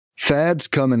Fads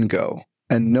come and go,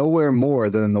 and nowhere more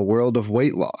than in the world of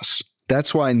weight loss.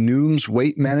 That's why Noom's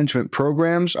weight management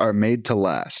programs are made to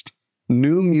last.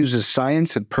 Noom uses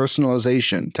science and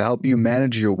personalization to help you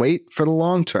manage your weight for the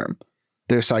long term.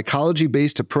 Their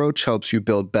psychology-based approach helps you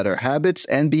build better habits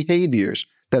and behaviors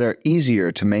that are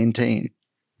easier to maintain.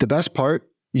 The best part?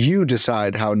 You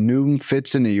decide how Noom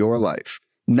fits into your life,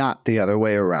 not the other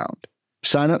way around.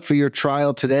 Sign up for your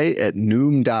trial today at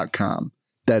Noom.com.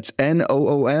 That's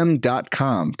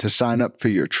Noom.com to sign up for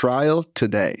your trial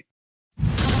today.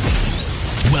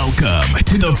 Welcome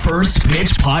to the First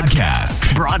Pitch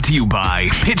Podcast, brought to you by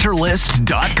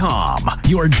PitcherList.com,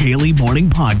 your daily morning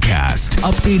podcast,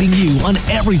 updating you on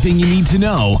everything you need to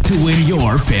know to win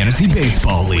your fantasy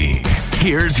baseball league.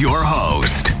 Here's your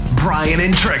host, Brian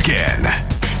and Tricken.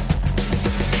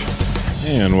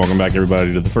 And welcome back,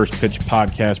 everybody, to the First Pitch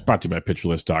Podcast, brought to you by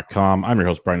PitcherList.com. I'm your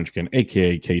host, Brian Tricken,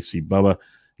 a.k.a. KC Bubba.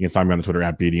 You can find me on the Twitter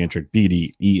at BDentrek,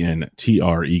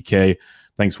 BDENTREK.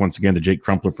 Thanks once again to Jake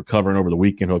Crumpler for covering over the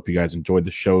weekend. Hope you guys enjoyed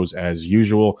the shows as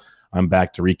usual. I'm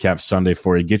back to recap Sunday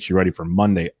for you, get you ready for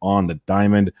Monday on the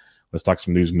diamond. Let's talk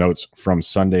some news and notes from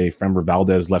Sunday. Framber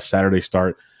Valdez left Saturday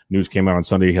start. News came out on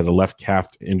Sunday. He has a left calf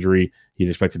injury.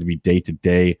 He's expected to be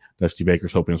day-to-day. Dusty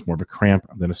Baker's hoping it's more of a cramp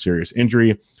than a serious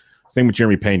injury. Same with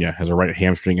Jeremy Pena. Has a right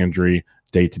hamstring injury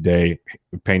day-to-day.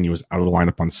 Pena was out of the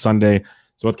lineup on Sunday.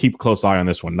 So let's keep a close eye on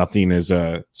this one. Nothing is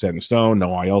set in stone.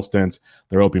 No IL stints.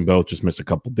 They're hoping both just miss a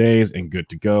couple days and good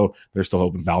to go. They're still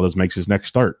hoping Valdez makes his next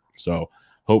start. So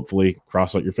hopefully,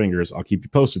 cross out your fingers. I'll keep you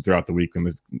posted throughout the week when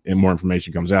more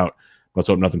information comes out. Let's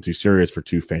hope nothing too serious for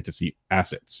two fantasy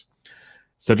assets.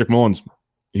 Cedric Mullins,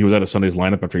 he was out of Sunday's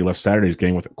lineup after he left Saturday's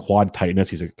game with a quad tightness.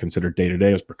 He's considered day-to-day.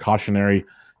 It was precautionary.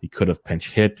 He could have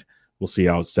pinch hit. We'll see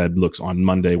how Ced looks on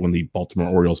Monday when the Baltimore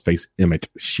Orioles face Emmett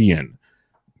Sheehan.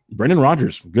 Brendan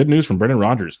Rodgers, good news from Brendan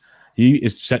Rodgers. He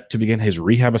is set to begin his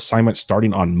rehab assignment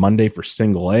starting on Monday for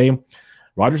Single A.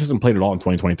 Rodgers hasn't played at all in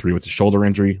 2023 with the shoulder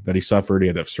injury that he suffered. He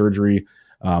had to have surgery.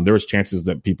 There was chances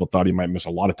that people thought he might miss a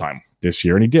lot of time this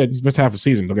year, and he did. He's missed half a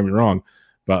season, don't get me wrong,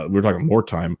 but we're talking more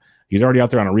time. He's already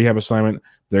out there on a rehab assignment.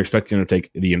 They're expecting him to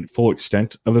take the full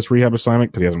extent of this rehab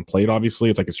assignment because he hasn't played, obviously.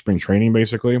 It's like a spring training,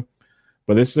 basically.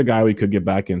 But this is a guy we could get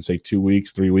back in, say, 2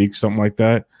 weeks, 3 weeks, something like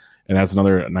that, and that's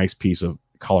another nice piece of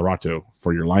Colorado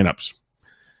for your lineups.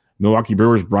 Milwaukee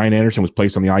Brewers' Brian Anderson was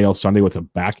placed on the IL Sunday with a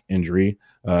back injury.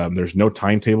 There's no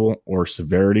timetable or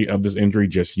severity of this injury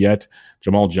just yet.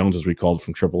 Jamal Jones is recalled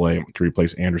from AAA to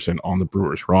replace Anderson on the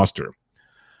Brewers roster.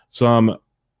 Some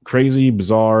crazy,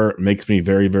 bizarre, makes me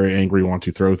very, very angry, want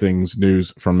to throw things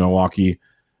news from Milwaukee.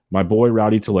 My boy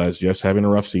Rowdy Tellez, yes, having a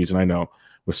rough season, I know,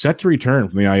 was set to return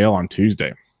from the IL on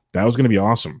Tuesday. That was going to be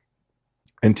awesome.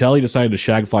 Until he decided to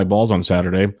shag fly balls on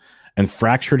Saturday and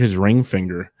fractured his ring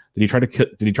finger. Did he try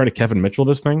to Kevin Mitchell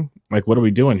this thing? Like, what are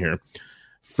we doing here?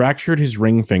 Fractured his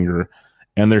ring finger,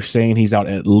 and they're saying he's out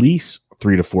at least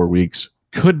 3 to 4 weeks.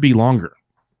 Could be longer.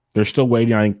 They're still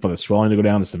waiting, I think, for the swelling to go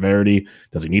down, the severity.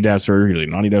 Does he need to have surgery? Does he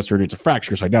not need to have surgery? It's a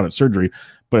fracture, so I doubt it's surgery,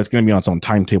 but it's going to be on its own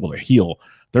timetable to heal.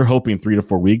 They're hoping 3 to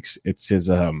 4 weeks. It's his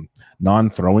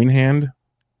non-throwing hand,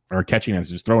 or catching hand,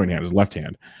 his throwing hand, his left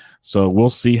hand. So we'll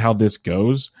see how this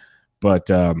goes, but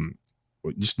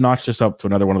just notch this up to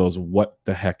another one of those what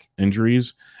the heck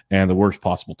injuries and the worst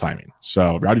possible timing.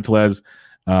 So Rowdy Tellez,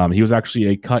 he was actually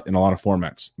a cut in a lot of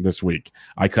formats this week.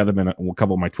 I cut him in a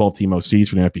couple of my 12-team OCs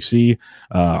for the FPC.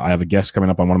 I have a guest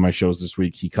coming up on one of my shows this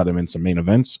week. He cut him in some main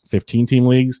events, 15-team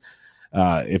leagues.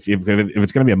 If it's going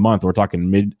to be a month, we're talking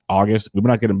mid-August. We're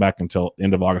not getting back until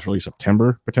end of August, early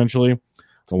September, potentially.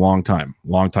 It's a long time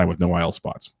with no IL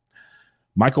spots.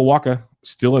 Michael Wacha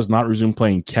still has not resumed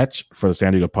playing catch for the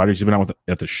San Diego Padres. He's been out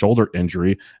at the shoulder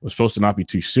injury. It was supposed to not be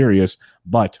too serious,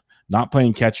 but not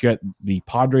playing catch yet. The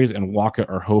Padres and Wacha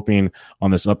are hoping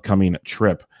on this upcoming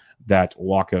trip that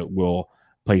Wacha will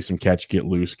play some catch, get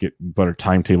loose, get better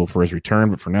timetable for his return.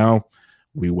 But for now,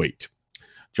 we wait.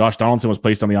 Josh Donaldson was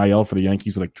placed on the IL for the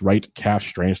Yankees with a right calf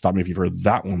strain. Stop me if you've heard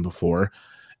that one before.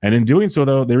 And in doing so,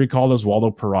 though, they recalled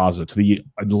Oswaldo Peraza to the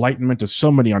enlightenment of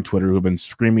so many on Twitter who have been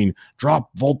screaming, drop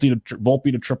Volpe to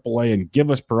AAA and give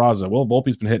us Peraza. Well,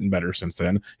 Volpe's been hitting better since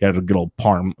then. He had a good old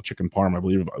chicken parm, I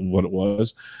believe what it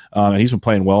was. And he's been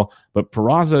playing well. But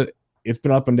Peraza, it's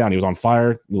been up and down. He was on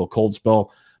fire, a little cold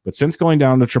spell. But since going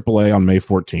down to AAA on May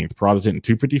 14th, Peraza's hitting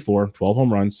 254, 12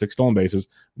 home runs, 6 stolen bases,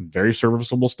 very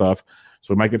serviceable stuff.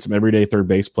 So we might get some everyday third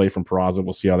base play from Peraza.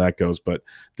 We'll see how that goes, but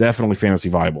definitely fantasy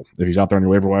viable. If he's out there on your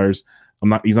waiver wires,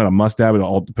 he's not a must-have. It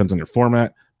all depends on your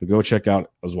format, but go check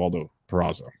out Oswaldo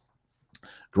Peraza.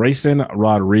 Grayson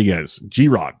Rodriguez,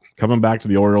 G-Rod, coming back to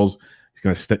the Orioles. He's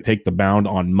going to take the mound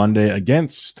on Monday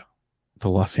against the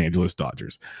Los Angeles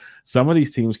Dodgers. Some of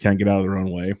these teams can't get out of their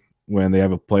own way when they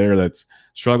have a player that's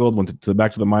struggled, went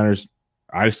back to the minors.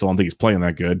 I still don't think he's playing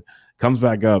that good. Comes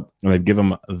back up, and they give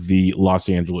him the Los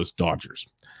Angeles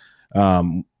Dodgers.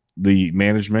 The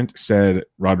management said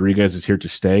Rodriguez is here to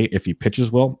stay if he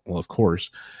pitches well. Well, of course.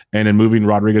 And in moving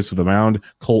Rodriguez to the mound,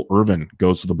 Cole Irvin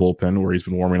goes to the bullpen where he's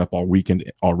been warming up all weekend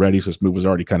already, so this move was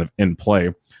already kind of in play.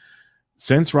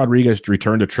 Since Rodriguez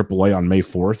returned to AAA on May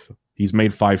 4th, he's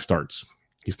made 5 starts.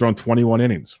 He's thrown 21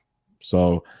 innings.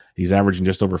 So he's averaging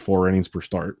just over 4 innings per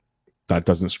start. That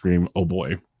doesn't scream, oh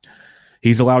boy.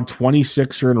 He's allowed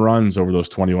 26 earned runs over those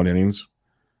 21 innings,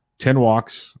 10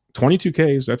 walks, 22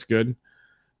 Ks. That's good.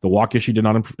 The walk issue did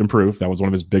not improve. That was one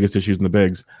of his biggest issues in the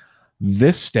bigs.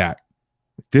 This stat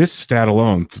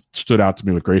alone stood out to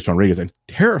me with Grayson Rodriguez and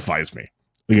terrifies me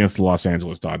against the Los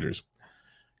Angeles Dodgers.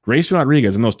 Grayson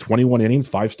Rodriguez in those 21 innings,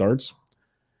 5 starts,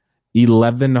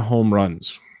 11 home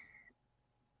runs.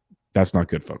 That's not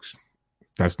good, folks.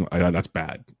 That's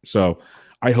bad. So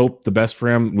I hope the best for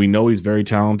him. We know he's very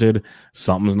talented.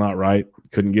 Something's not right.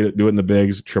 Couldn't do it in the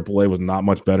bigs. AAA was not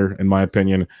much better, in my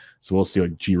opinion. So we'll see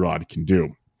what G-Rod can do.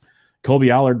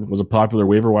 Colby Allard was a popular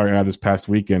waiver wire ad this past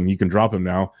weekend. You can drop him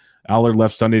now. Allard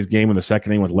left Sunday's game in the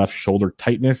second inning with left shoulder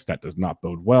tightness. That does not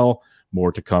bode well.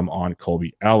 More to come on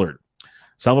Colby Allard.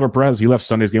 Salvador Perez, he left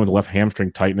Sunday's game with left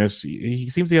hamstring tightness. He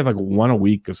seems to have like 1 a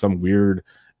week of some weird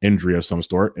injury of some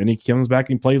sort, and he comes back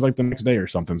and plays like the next day or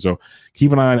something. So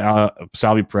keep an eye on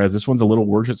Salvi Perez. This one's a little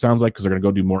worse, it sounds like, because they're going to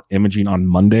go do more imaging on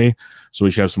Monday. So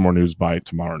we should have some more news by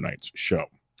tomorrow night's show.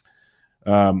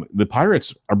 The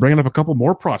Pirates are bringing up a couple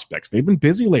more prospects. They've been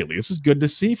busy lately. This is good to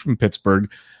see from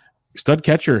Pittsburgh. Stud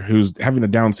catcher who's having a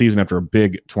down season after a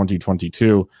big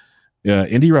 2022.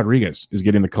 Indy Rodriguez is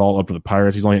getting the call up for the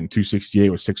Pirates. He's only hitting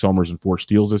 .268 with 6 homers and 4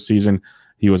 steals this season.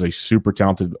 He was a super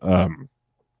talented,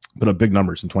 put up big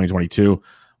numbers in 2022,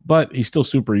 but he's still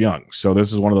super young. So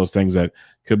this is one of those things that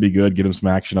could be good. Get him some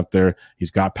action up there.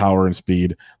 He's got power and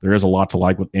speed. There is a lot to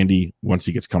like with Indy once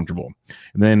he gets comfortable.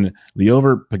 And then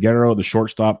Liover Peguero, the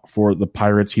shortstop for the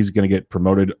Pirates, he's going to get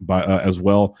promoted by as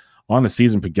well. On the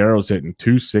season, Peguero's hitting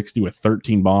 .260 with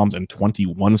 13 bombs and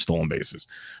 21 stolen bases.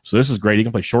 So this is great. He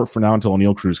can play short for now until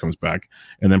O'Neal Cruz comes back,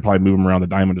 and then probably move him around the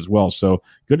diamond as well. So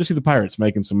good to see the Pirates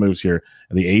making some moves here.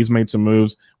 And the A's made some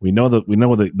moves. We know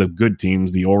the good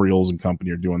teams, the Orioles and company,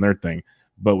 are doing their thing,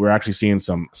 but we're actually seeing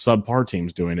some subpar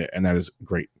teams doing it, and that is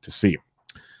great to see.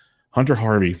 Hunter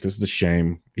Harvey, this is a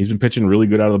shame. He's been pitching really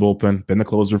good out of the bullpen, been the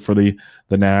closer for the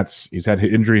Nats. He's had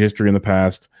injury history in the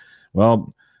past.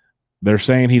 Well, they're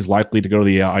saying he's likely to go to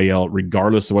the IL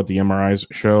regardless of what the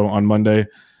MRIs show on Monday.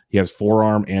 He has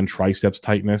forearm and triceps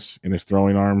tightness in his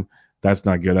throwing arm. That's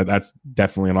not good. That's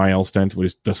definitely an IL stent.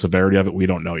 The severity of it, we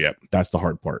don't know yet. That's the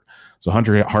hard part. So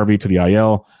Hunter Harvey to the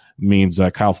IL means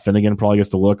Kyle Finnegan probably gets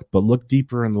to look, but look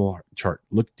deeper in the chart.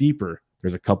 Look deeper.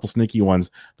 There's a couple sneaky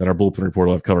ones that our bullpen report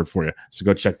will have covered for you. So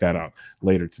go check that out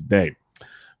later today.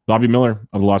 Bobby Miller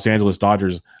of the Los Angeles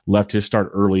Dodgers left his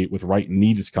start early with right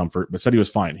knee discomfort, but said he was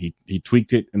fine. He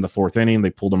tweaked it in the 4th inning.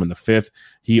 They pulled him in the 5th.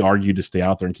 He argued to stay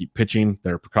out there and keep pitching.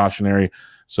 They're precautionary.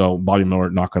 So Bobby Miller,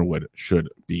 knock on wood, should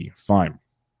be fine.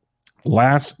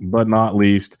 Last but not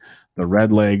least, the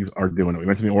Red Legs are doing it. We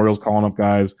mentioned the Orioles calling up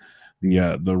guys.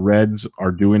 The Reds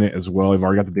are doing it as well. They've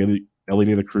already got the Ellie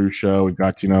De La Cruz show. We've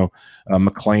got,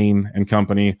 McLean and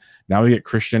company. Now we get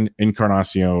Christian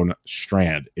Encarnacion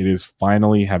Strand. It is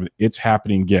finally having its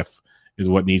happening GIF is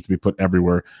what needs to be put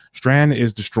everywhere. Strand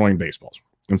is destroying baseballs.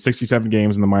 In 67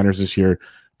 games in the minors this year,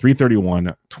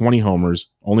 331, 20 homers,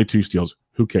 only 2 steals.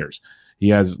 Who cares? He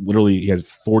has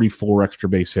 44 extra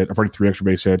base hits, 43 extra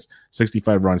base hits,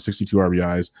 65 runs, 62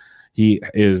 RBIs. He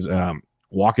is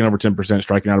walking over 10%,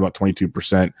 striking out about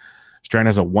 22%. Strand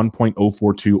has a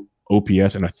 1.042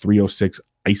 OPS and a 306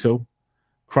 ISO,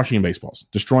 crushing baseballs,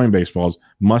 destroying baseballs.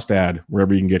 Must add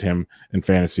wherever you can get him in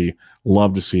fantasy.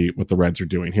 Love to see what the Reds are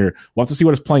doing here. We'll have to see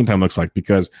what his playing time looks like,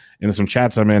 because in some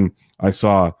chats I'm in, I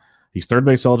saw he's third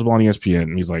base eligible on ESPN,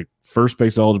 and he's like first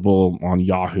base eligible on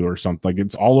Yahoo or something. Like,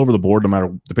 it's all over the board, no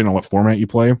matter, depending on what format you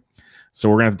play. So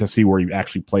we're gonna have to see where he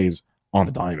actually plays on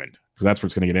the diamond, because that's where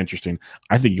it's going to get interesting.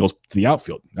 I think he goes to the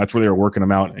outfield. That's where they were working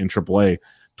him out in AAA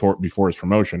before his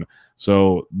promotion.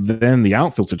 So then the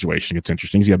outfield situation gets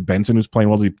interesting. You have Benson, who's playing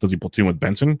well. Does he platoon with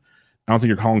Benson? I don't think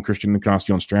you're calling Christian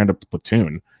Encarnacion Strand up to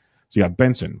platoon. So you got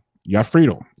Benson, you got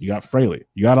Friedel, you got Fraley,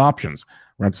 you got options.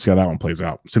 We're going to have to see how that one plays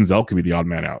out. Senzel could be the odd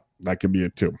man out. That could be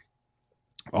it too.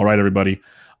 All right, everybody.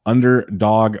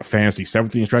 Underdog Fantasy,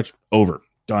 17th stretch, over,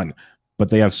 done. But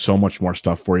they have so much more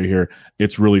stuff for you here.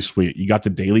 It's really sweet. You got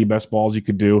the daily best balls you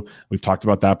could do. We've talked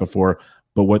about that before.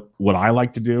 But what I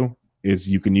like to do is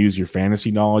you can use your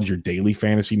fantasy knowledge, your daily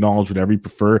fantasy knowledge, whatever you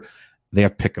prefer. They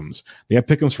have pick'ems. They have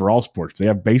pick'ems for all sports. They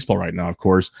have baseball right now, of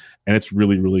course, and it's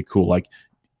really, really cool. Like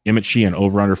Emmett Sheehan,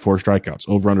 over under 4 strikeouts,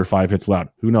 over under 5 hits allowed.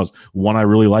 Who knows? One I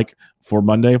really like for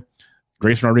Monday,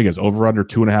 Grayson Rodriguez, over under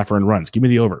 2.5 earned runs. Give me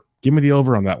the over. Give me the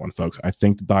over on that one, folks. I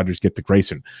think the Dodgers get the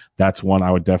Grayson. That's one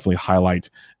I would definitely highlight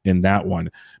in that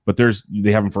one. But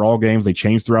they have them for all games. They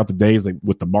change throughout the days.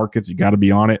 With the markets, you got to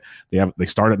be on it. They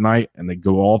start at night and they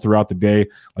go all throughout the day.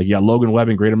 Like, Logan Webb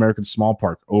in Great American Small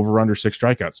Park, over under 6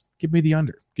 strikeouts. Give me the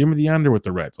under. Give me the under with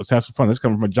the Reds. Let's have some fun. This is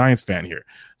coming from a Giants fan here.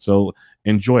 So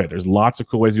enjoy it. There's lots of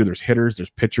cool ways to do it. There's hitters, there's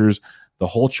pitchers, the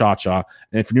whole cha-cha.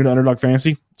 And if you're new to Underdog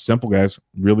Fantasy, simple, guys.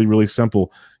 Really, really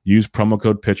simple. Use promo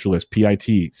code PitcherList,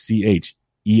 PITCHERLIST,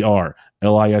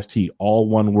 all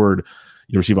one word.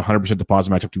 You'll receive a 100%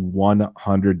 deposit match up to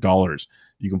 $100.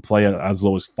 You can play as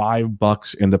low as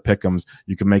 $5 in the pick'ems.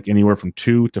 You can make anywhere from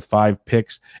 2 to 5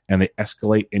 picks, and they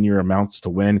escalate in your amounts to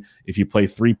win. If you play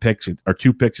 3 picks or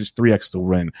 2 picks, it's 3x to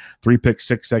win. 3 picks,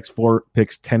 6x, 4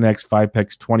 picks, 10x, 5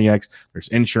 picks, 20x. There's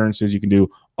insurances. You can do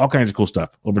all kinds of cool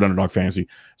stuff over at Underdog Fantasy.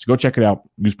 So go check it out.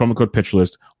 Use promo code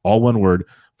PitcherList, all one word,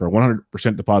 for a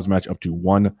 100% deposit match up to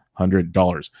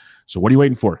 $100. So what are you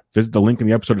waiting for? Visit the link in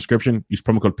the episode description. Use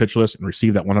promo code PitcherList and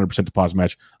receive that 100% deposit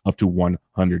match up to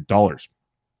 $100.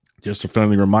 Just a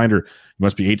friendly reminder, you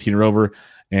must be 18 or over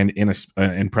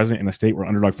and present in a state where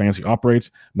Underdog Fantasy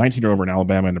operates, 19 or over in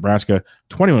Alabama and Nebraska,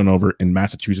 21 and over in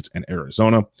Massachusetts and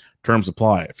Arizona. Terms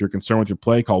apply. If you're concerned with your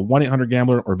play, call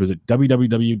 1-800-GAMBLER or visit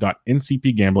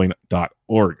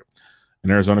www.ncpgambling.org. In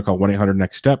Arizona, call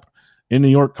 1-800-NEXT-STEP. In New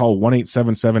York, call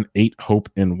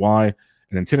 1-877-8-HOPE-NY.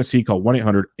 And in Tennessee, call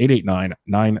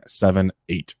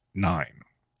 1-800-889-9789.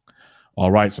 All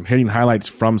right, some hitting highlights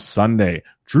from Sunday.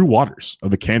 Drew Waters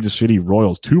of the Kansas City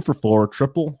Royals, 2 for 4,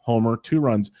 triple homer, 2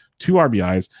 runs, 2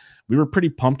 RBIs. We were pretty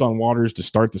pumped on Waters to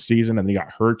start the season, and then he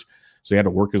got hurt, so he had to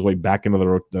work his way back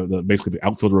into basically the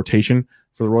outfield rotation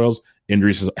for the Royals.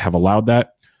 Injuries have allowed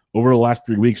that. Over the last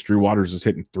 3 weeks, Drew Waters is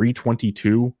hitting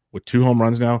 .322 with 2 home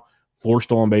runs now, 4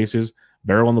 stolen bases,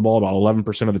 barreling the ball about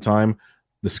 11% of the time.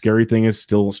 The scary thing is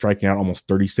still striking out almost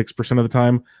 36% of the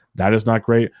time. That is not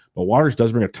great, but Waters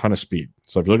does bring a ton of speed.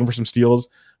 So if you're looking for some steals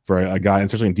for a guy,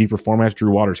 especially in deeper formats, Drew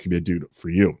Waters could be a dude for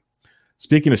you.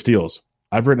 Speaking of steals,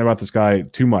 I've written about this guy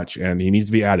too much, and he needs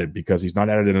to be added because he's not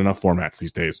added in enough formats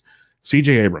these days.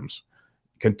 C.J. Abrams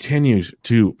continues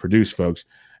to produce, folks.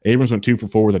 Abrams went 2 for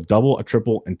 4 with a double, a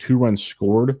triple, and 2 runs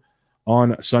scored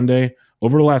on Sunday.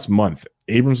 Over the last month,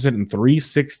 Abrams is hitting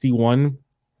 .361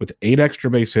 with 8 extra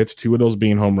base hits, 2 of those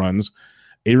being home runs.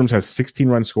 Abrams has 16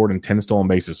 runs scored and 10 stolen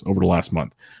bases over the last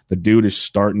month. The dude is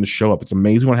starting to show up. It's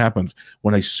amazing what happens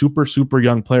when a super, super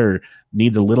young player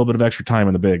needs a little bit of extra time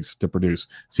in the bigs to produce.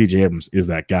 C.J. Abrams is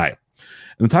that guy.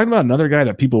 And talking about another guy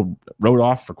that people wrote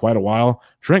off for quite a while,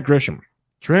 Trent Grisham.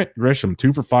 Trent Grisham,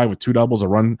 2 for 5 with 2 doubles, a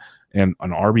run, and an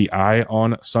RBI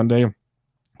on Sunday.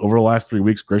 Over the last 3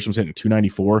 weeks, Grisham's hitting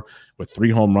 .294 with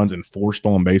 3 home runs and 4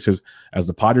 stolen bases. As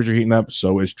the Padres are heating up,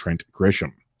 so is Trent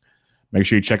Grisham. Make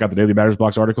sure you check out the Daily Batters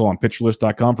Box article on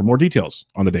PitcherList.com for more details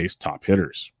on the day's top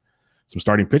hitters. Some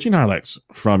starting pitching highlights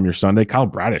from your Sunday. Kyle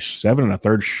Bradish, 7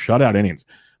 1/3 shutout innings,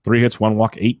 3 hits, 1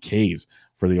 walk, 8 Ks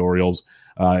for the Orioles.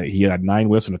 He had 9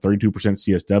 whiffs and a 32%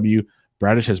 CSW.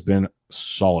 Bradish has been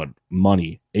solid,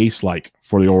 money, ace-like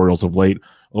for the Orioles of late.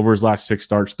 Over his last 6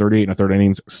 starts, 38 1/3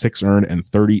 innings, 6 earned, and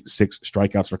 36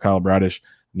 strikeouts for Kyle Bradish.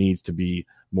 Needs to be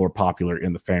more popular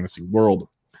in the fantasy world.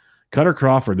 Cutter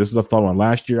Crawford, this is a fun one.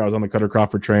 Last year, I was on the Cutter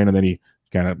Crawford train, and then he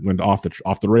kind of went off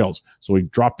the rails, so we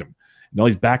dropped him. Now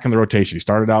he's back in the rotation. He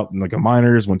started out in like a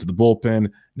minors, went to the bullpen.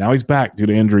 Now he's back due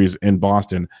to injuries in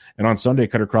Boston. And on Sunday,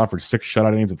 Cutter Crawford, 6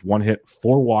 shutout innings with 1 hit,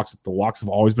 4 walks. The walks have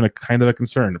always been a kind of a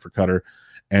concern for Cutter,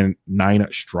 and 9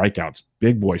 strikeouts.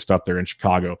 Big boy stuff there in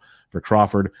Chicago for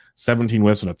Crawford. 17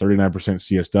 whiffs and a 39%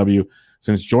 CSW.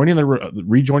 Since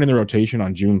rejoining the rotation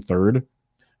on June 3rd,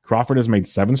 Crawford has made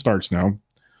 7 starts now,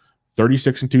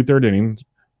 36 2/3 innings,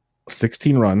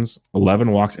 16 runs,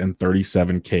 11 walks, and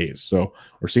 37 Ks. So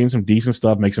we're seeing some decent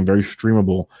stuff, makes him very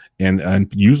streamable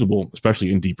and usable,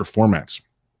 especially in deeper formats.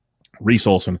 Reese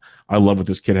Olson, I love what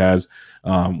this kid has.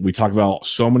 We talk about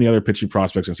so many other pitching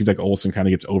prospects, and it seems like Olson kind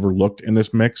of gets overlooked in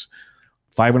this mix.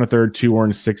 5 1/3, 2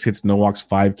 earned, 6 hits, no walks,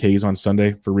 5 Ks on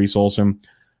Sunday for Reese Olson.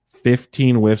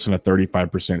 15 whiffs and a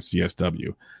 35%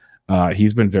 CSW.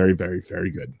 He's been very, very,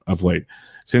 very good of late.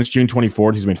 Since June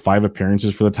 24th, he's made 5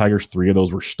 appearances for the Tigers. 3 of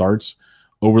those were starts.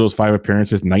 Over those 5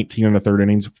 appearances, 19 1/3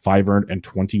 innings, 5 earned, and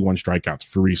 21 strikeouts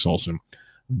for Reese Olson.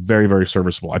 Very, very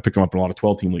serviceable. I picked him up in a lot of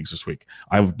 12-team leagues this week.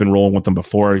 I've been rolling with him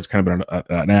before. He's kind of been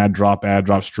an ad drop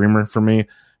streamer for me.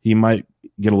 He might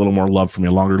get a little more love from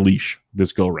a longer leash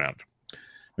this go round.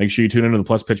 Make sure you tune into the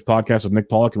Plus Pitch podcast with Nick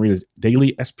Pollock and read his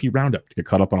daily SP roundup to get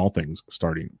caught up on all things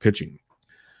starting pitching.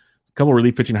 A couple of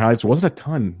relief pitching highlights. There wasn't a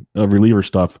ton of reliever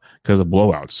stuff because of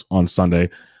blowouts on Sunday.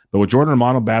 But with Jordan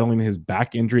Romano battling his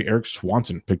back injury, Eric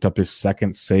Swanson picked up his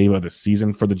second save of the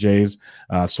season for the Jays.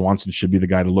 Swanson should be the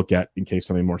guy to look at in case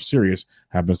something more serious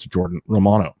happens to Jordan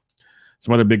Romano.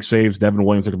 Some other big saves. Devin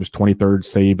Williams picked up his 23rd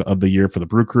save of the year for the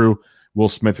Brew Crew. Will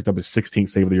Smith picked up his 16th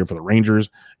save of the year for the Rangers.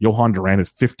 Johan Duran his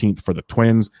 15th for the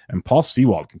Twins. And Paul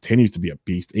Sewald continues to be a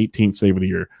beast. 18th save of the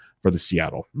year for the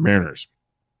Seattle Mariners.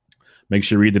 Make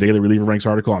sure you read the Daily Reliever Ranks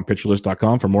article on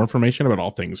PitcherList.com for more information about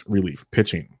all things relief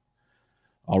pitching.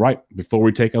 All right, before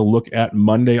we take a look at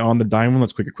Monday on the Diamond,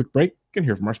 let's take a quick break and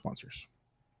hear from our sponsors.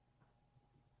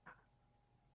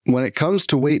 When it comes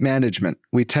to weight management,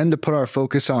 we tend to put our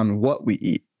focus on what we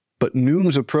eat, but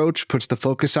Noom's approach puts the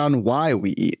focus on why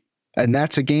we eat, and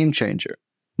that's a game changer.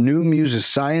 Noom uses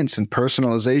science and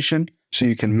personalization so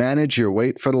you can manage your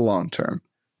weight for the long term.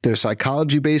 Their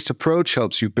psychology-based approach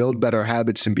helps you build better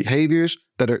habits and behaviors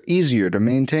that are easier to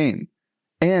maintain.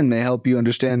 And they help you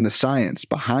understand the science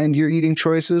behind your eating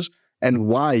choices and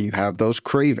why you have those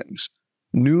cravings.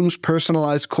 Noom's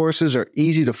personalized courses are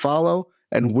easy to follow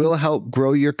and will help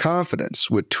grow your confidence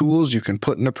with tools you can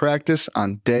put into practice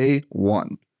on day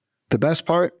one. The best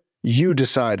part? You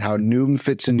decide how Noom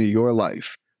fits into your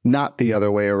life, not the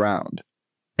other way around.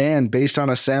 And based on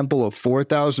a sample of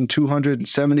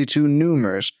 4,272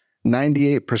 Noomers,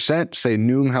 98% say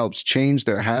Noom helps change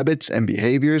their habits and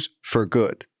behaviors for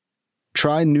good.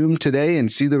 Try Noom today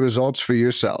and see the results for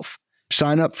yourself.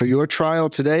 Sign up for your trial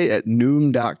today at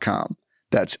Noom.com.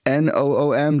 That's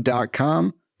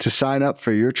Noom.com to sign up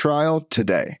for your trial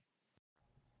today.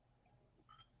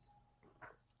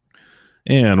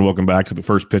 And welcome back to the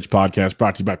First Pitch Podcast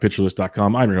brought to you by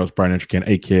PitcherList.com. I'm your host, Brian Entrican,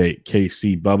 a.k.a.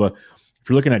 KC Bubba. If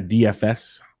you're looking at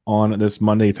DFS on this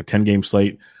Monday, it's a 10-game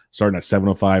slate starting at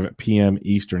 7:05 p.m.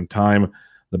 Eastern Time.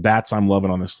 The bats I'm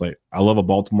loving on this slate. I love a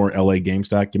Baltimore-LA game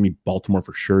stack. Give me Baltimore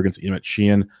for sure against Emmett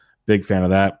Sheehan. Big fan of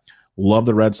that. Love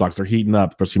the Red Sox. They're heating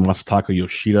up, especially Masataka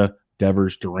Yoshida,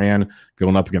 Devers, Duran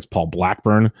going up against Paul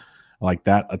Blackburn. I like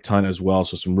that a ton as well.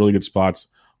 So some really good spots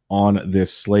on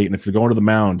this slate. And if you're going to the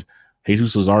mound,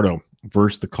 Jesus Luzardo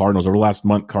versus the Cardinals. Over the last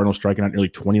month, Cardinals striking out nearly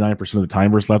 29% of the time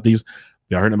versus lefties.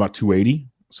 They are hitting about 280.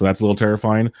 So that's a little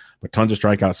terrifying, but tons of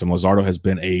strikeouts. And Luzardo has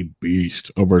been a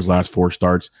beast over his last 4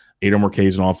 starts, 8 or more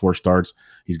Ks in all 4 starts.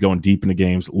 He's going deep into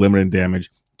games, limited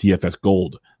damage, TFS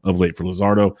gold of late for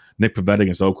Luzardo. Nick Pivetta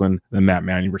against Oakland, and Matt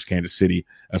Manning versus Kansas City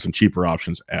as some cheaper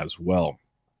options as well.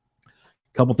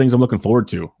 A couple things I'm looking forward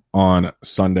to on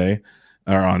Sunday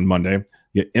or on Monday.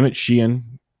 You get Emmett Sheehan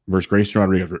versus Grayson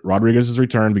Rodriguez. Rodriguez has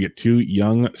returned. We get 2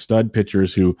 young stud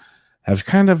pitchers who have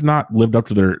kind of not lived up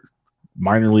to their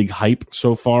minor league hype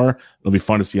so far. It'll be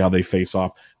fun to see how they face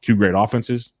off. 2 great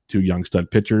offenses, 2 young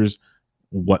stud pitchers.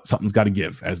 Something's got to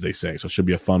give, as they say. So it should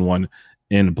be a fun one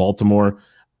in Baltimore.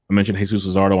 I mentioned Jesus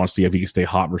Luzardo. I want to see if he can stay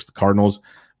hot versus the Cardinals.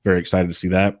 Very excited to see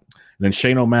that. And then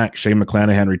Shane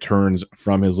McClanahan returns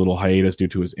from his little hiatus due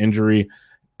to his injury,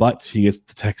 but he gets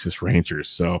the Texas Rangers.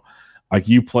 So like,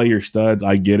 you play your studs.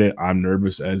 I get it. I'm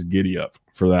nervous as giddy up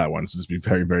for that one. So just be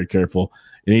very, very careful.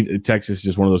 Texas is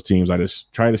just one of those teams I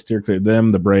just try to steer clear. Them,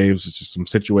 the Braves, it's just some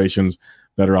situations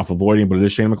better off avoiding, but it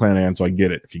is Shane McClanahan, so I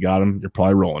get it. If you got him, you're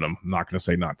probably rolling him. I'm not going to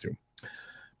say not to. But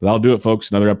that'll do it, folks.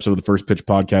 Another episode of the First Pitch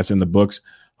Podcast in the books.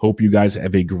 Hope you guys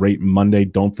have a great Monday.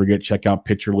 Don't forget, check out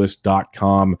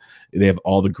PitcherList.com. They have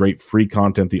all the great free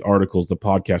content, the articles, the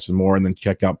podcasts, and more. And then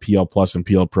check out PL Plus and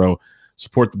PL Pro.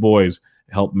 Support the boys.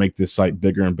 Help make this site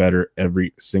bigger and better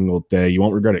every single day. You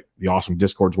won't regret it. The awesome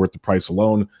Discord's worth the price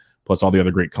alone, plus all the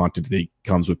other great content that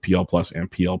comes with PL Plus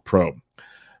and PL Pro.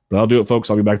 But I'll do it, folks.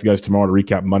 I'll be back to you guys tomorrow to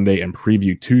recap Monday and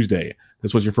preview Tuesday.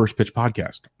 This was your First Pitch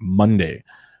Podcast, Monday,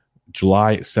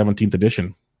 July 17th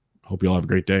edition. Hope you all have a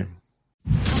great day.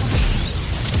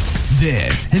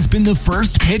 This has been the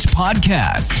First Pitch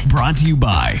Podcast, brought to you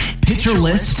by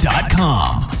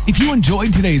PitcherList.com. If you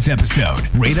enjoyed today's episode,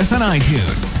 rate us on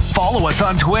iTunes, follow us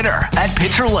on Twitter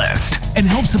 @PitcherList, and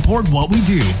help support what we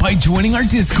do by joining our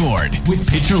Discord with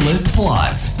PitcherList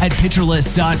Plus at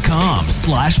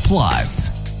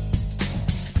PitcherList.com/plus.